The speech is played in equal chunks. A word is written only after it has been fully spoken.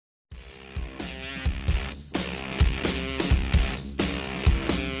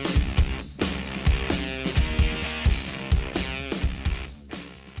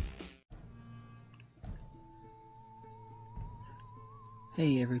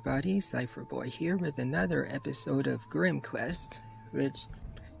Hey everybody, SEIFERBOY here with another episode of Grim Quest, which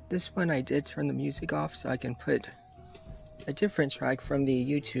this one I did turn the music off so I can put a different track from the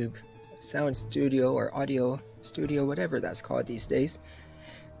YouTube sound studio or audio studio, whatever that's called these days,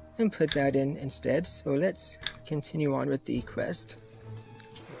 and put that in instead. So let's continue on with the quest.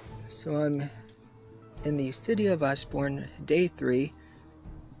 So I'm in the city of Ashbourne, day 3.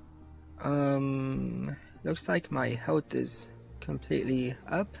 Looks like my health is completely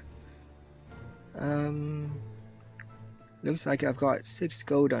up. Looks like I've got 6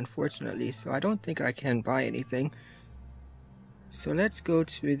 gold, unfortunately, so I don't think I can buy anything. So let's go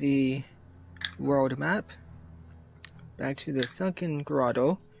to the world map, back to the sunken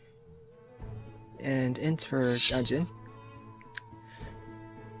grotto, and enter dungeon.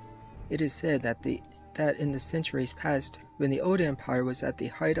 It is said that in the centuries past, when the old empire was at the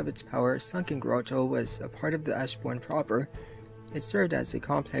height of its power, sunken grotto was a part of the Ashbourne proper. It served as a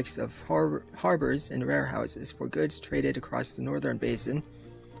complex of harbors and warehouses for goods traded across the northern basin.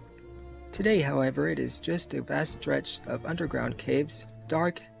 Today, however, it is just a vast stretch of underground caves,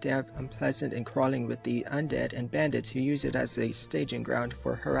 dark, damp, unpleasant, and crawling with the undead and bandits who use it as a staging ground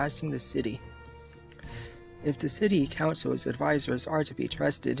for harassing the city. If the city council's advisors are to be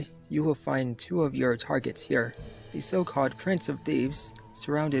trusted, you will find 2 of your targets here. The so-called Prince of Thieves,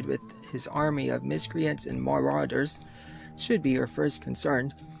 surrounded with his army of miscreants and marauders, should be your first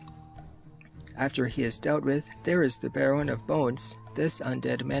concern. After he is dealt with, there is the Baron of Bones. This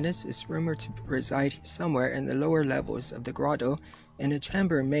undead menace is rumored to reside somewhere in the lower levels of the grotto, in a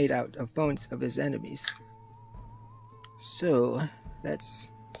chamber made out of bones of his enemies. So,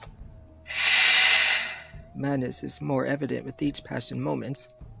 madness is more evident with each passing moment.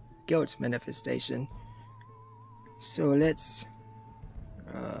 Guilt manifestation. So let's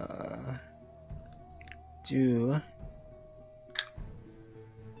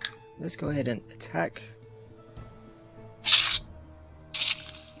let's go ahead and attack.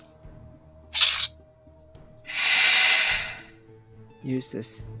 Use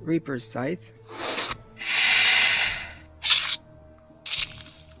this Reaper's Scythe.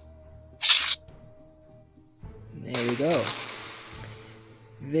 There we go.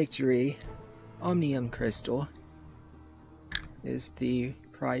 Victory. Omnium Crystal is the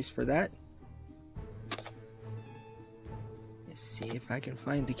prize for that. Let's see if I can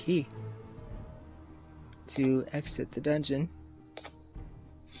find the key to exit the dungeon.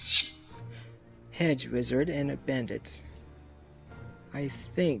 Hedge Wizard and a Bandit. I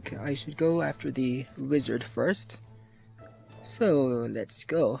think I should go after the wizard first. So let's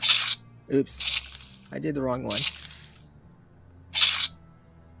go. Oops, I did the wrong one.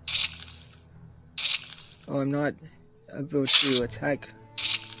 Oh, I'm not able to attack.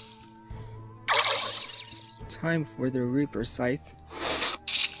 Time for the Reaper Scythe.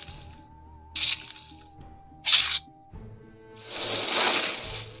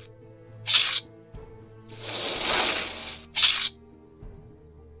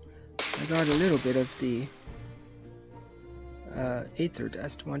 I got a little bit of the Aether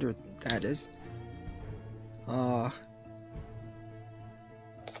Dust. Wonder what that is.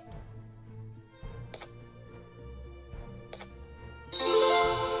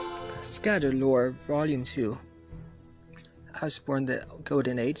 Scattered Lore, Volume 2. Ashbourne, the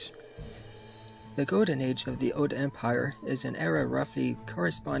Golden Age. The Golden Age of the Old Empire is an era roughly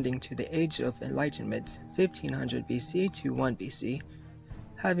corresponding to the Age of Enlightenment, 1500 BC to 1 BC.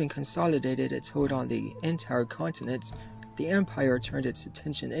 Having consolidated its hold on the entire continent, the empire turned its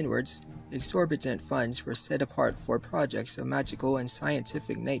attention inwards. Exorbitant funds were set apart for projects of magical and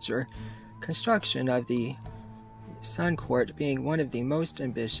scientific nature, construction of the Sun Court being one of the most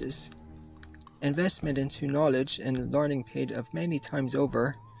ambitious. Investment into knowledge and learning paid off many times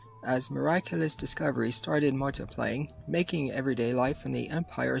over, as miraculous discoveries started multiplying, making everyday life in the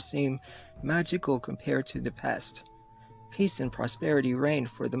empire seem magical compared to the past. Peace and prosperity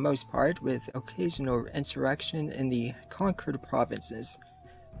reigned for the most part, with occasional insurrection in the conquered provinces,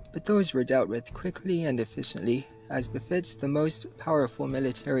 but those were dealt with quickly and efficiently, as befits the most powerful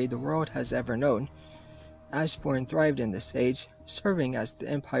military the world has ever known. Ashbourne thrived in this age, serving as the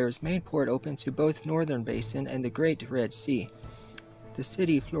empire's main port open to both Northern Basin and the Great Red Sea. The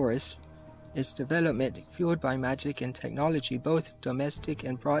city flourished, its development fueled by magic and technology, both domestic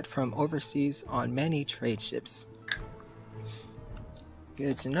and brought from overseas on many trade ships.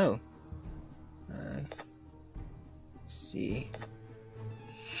 Good to know. Let's see.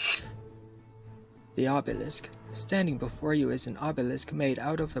 The obelisk. Standing before you is an obelisk made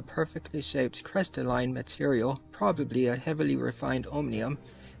out of a perfectly shaped crystalline material, probably a heavily refined omnium.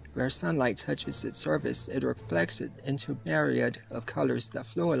 Where sunlight touches its surface, it reflects it into a myriad of colors that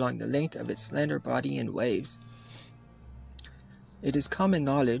flow along the length of its slender body in waves. It is common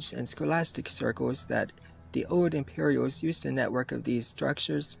knowledge in scholastic circles that the old Imperials used a network of these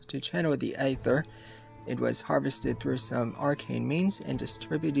structures to channel the aether. It was harvested through some arcane means and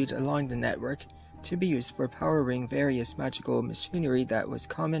distributed along the network to be used for powering various magical machinery that was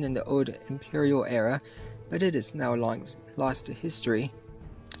common in the old Imperial era, but it is now long lost to history.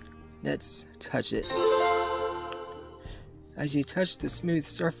 Let's touch it. As you touch the smooth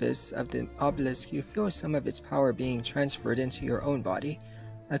surface of the obelisk, you feel some of its power being transferred into your own body,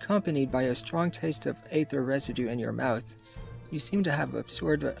 accompanied by a strong taste of aether residue in your mouth. You seem to have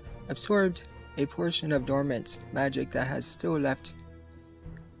absorbed a portion of dormant magic that has still left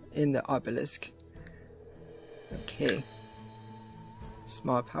in the obelisk. Okay.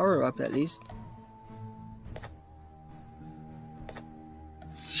 Small power up at least.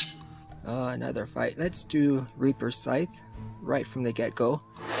 Another fight. Let's do Reaper's Scythe right from the get-go.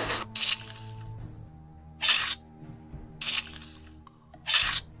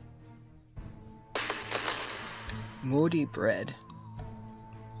 Moldy bread.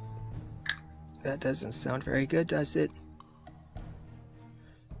 That doesn't sound very good, does it?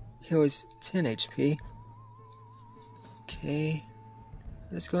 Heals 10 HP. Okay.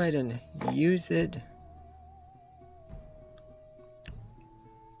 Let's go ahead and use it.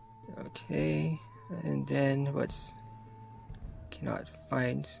 Okay. And then what's... Cannot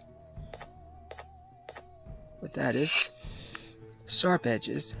find what that is. Sharp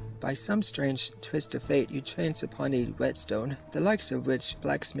edges. By some strange twist of fate, you chance upon a whetstone, the likes of which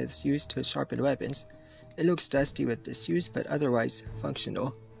blacksmiths use to sharpen weapons. It looks dusty with disuse, but otherwise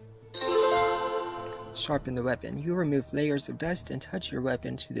functional. Sharpen the weapon. You remove layers of dust and touch your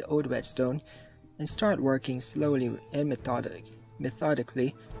weapon to the old whetstone, and start working slowly and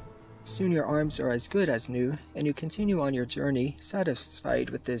methodically. Soon your arms are as good as new, and you continue on your journey,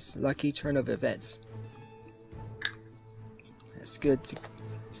 satisfied with this lucky turn of events. That's good to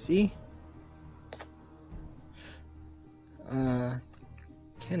see. Can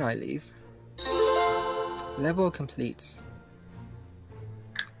I leave? Level completes.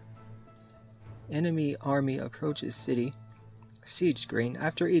 Enemy army approaches city. Siege screen.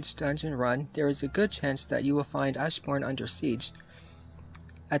 After each dungeon run, there is a good chance that you will find Ashbourne under siege.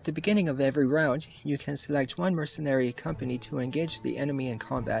 At the beginning of every round, you can select one mercenary company to engage the enemy in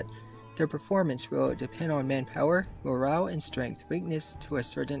combat. Their performance will depend on manpower, morale, and strength, weakness to a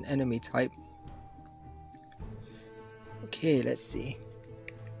certain enemy type. Okay, let's see.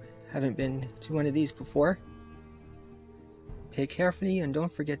 Haven't been to one of these before. Pay carefully and don't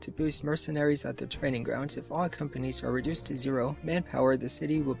forget to boost mercenaries at the training grounds. If all companies are reduced to 0 manpower, the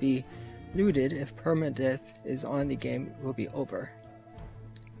city will be looted. If permadeath is on, the game will be over.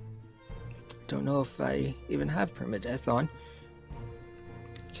 Don't know if I even have permadeath on.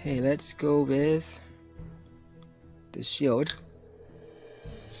 Okay, let's go with the shield.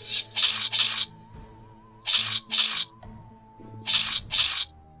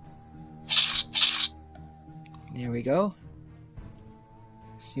 There we go.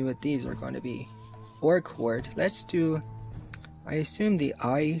 See what these are going to be. Orc Horde. Let's do... I assume the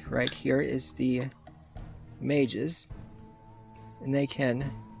eye right here is the mages. And they can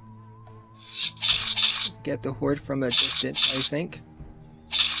get the horde from a distance, I think.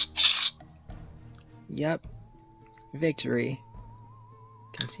 Yep. Victory.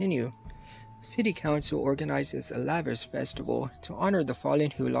 Continue. City Council organizes a lavish festival to honor the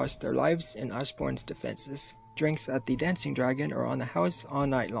fallen who lost their lives in Ashbourne's defenses. Drinks at the Dancing Dragon are on the house all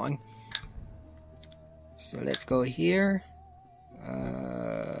night long. So let's go here.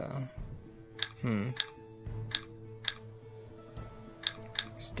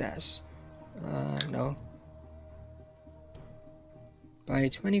 Stash. No. Buy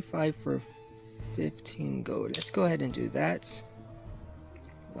 25 for 15 gold. Let's go ahead and do that.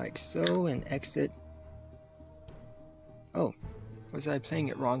 Like so, and exit. Oh, was I playing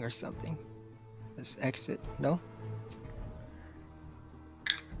it wrong or something? Let's exit. No?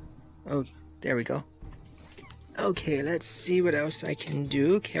 Oh, there we go. Okay, let's see what else I can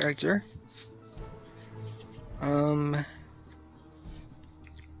do. Character. Can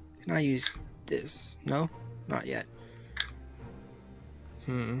I use this? No? Not yet.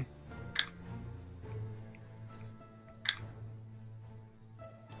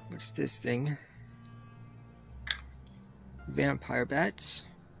 What's this thing? Vampire bats.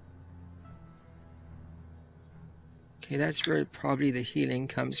 Okay, that's where probably the healing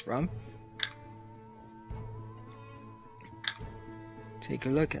comes from. Take a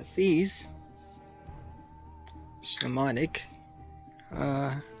look at these. Shamanic.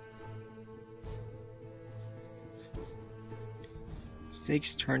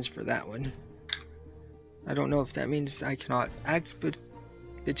 6 turns for that one. I don't know if that means I cannot act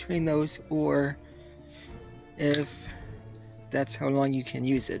between those, or if that's how long you can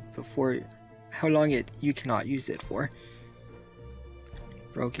use it before, how long you cannot use it for.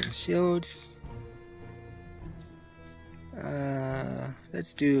 Broken shields.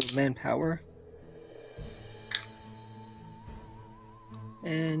 Let's do manpower.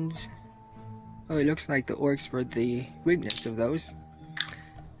 And oh, it looks like the orcs were the weakness of those.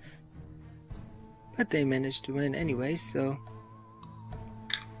 But they managed to win anyway, so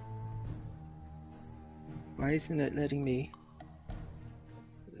why isn't it letting me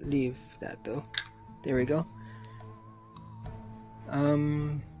leave that though? There we go.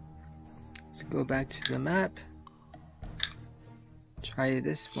 Let's go back to the map. Try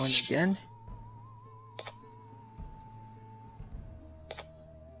this one again.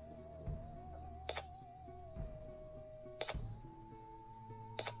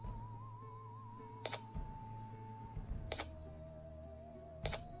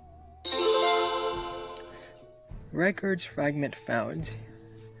 Records fragment found.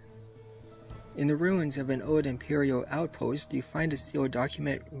 In the ruins of an old imperial outpost, you find a sealed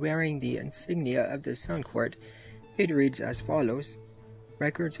document wearing the insignia of the Sun Court. It reads as follows: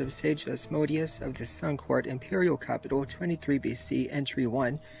 Records of Sage Asmodeus of the Sun Court, Imperial Capital, 23 BC, Entry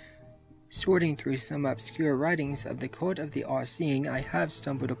 1. Sorting through some obscure writings of the Code of the All-Seeing, I have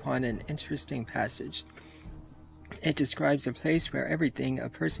stumbled upon an interesting passage. It describes a place where everything a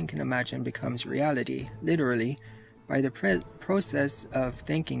person can imagine becomes reality, literally, by the process of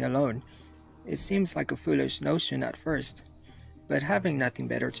thinking alone. It seems like a foolish notion at first, but having nothing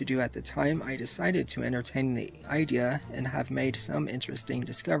better to do at the time, I decided to entertain the idea and have made some interesting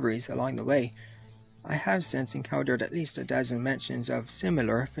discoveries along the way. I have since encountered at least a dozen mentions of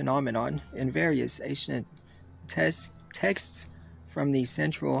similar phenomenon in various ancient texts from the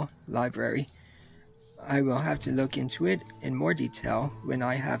Central Library. I will have to look into it in more detail when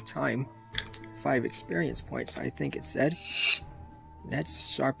I have time. 5 experience points, I think it said.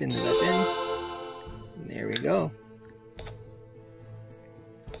 Let's sharpen the weapon. There we go.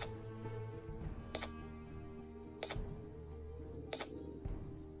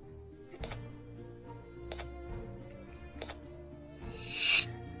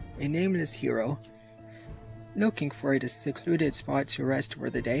 A nameless hero. Looking for a secluded spot to rest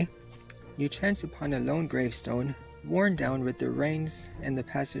for the day, you chance upon a lone gravestone, worn down with the rains and the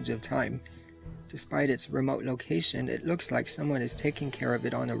passage of time. Despite its remote location, it looks like someone is taking care of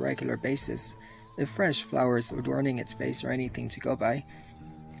it on a regular basis, if fresh flowers adorning its base are anything to go by.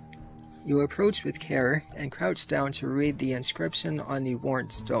 You approach with care and crouch down to read the inscription on the worn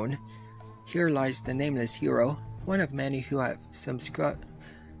stone. Here lies the nameless hero, one of many who have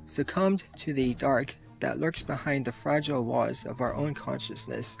succumbed to the dark that lurks behind the fragile walls of our own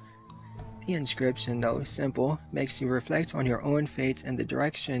consciousness. The inscription, though simple, makes you reflect on your own fate and the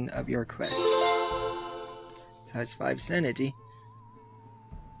direction of your quest. That's 5 sanity.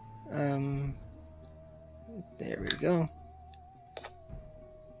 There we go.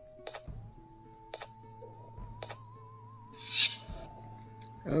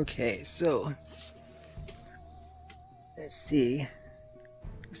 Okay, so let's see.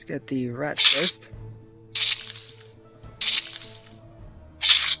 Let's get the rat first.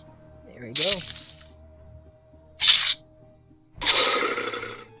 There we go.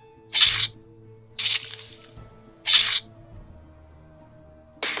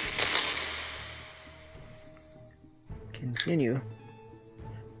 Continue.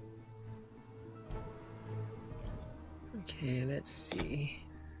 Okay, let's see.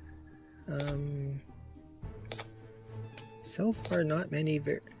 So far, not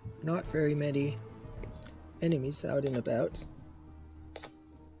very many enemies out and about.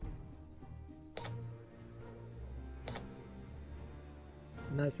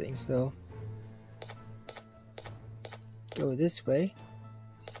 Nothing, so go this way.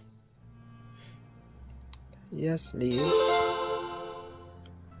 Yes, leave.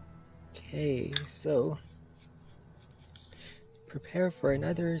 Okay, so prepare for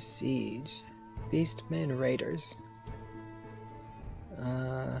another siege. Beastmen Raiders.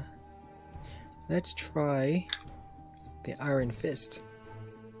 Let's try the Iron Fist.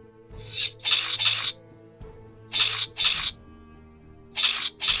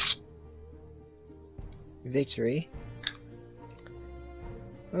 Victory.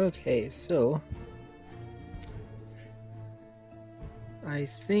 Okay, so I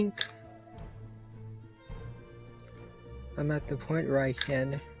think I'm at the point where I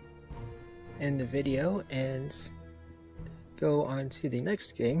can end the video and go on to the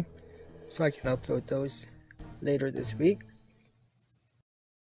next game, so I can upload those later this week.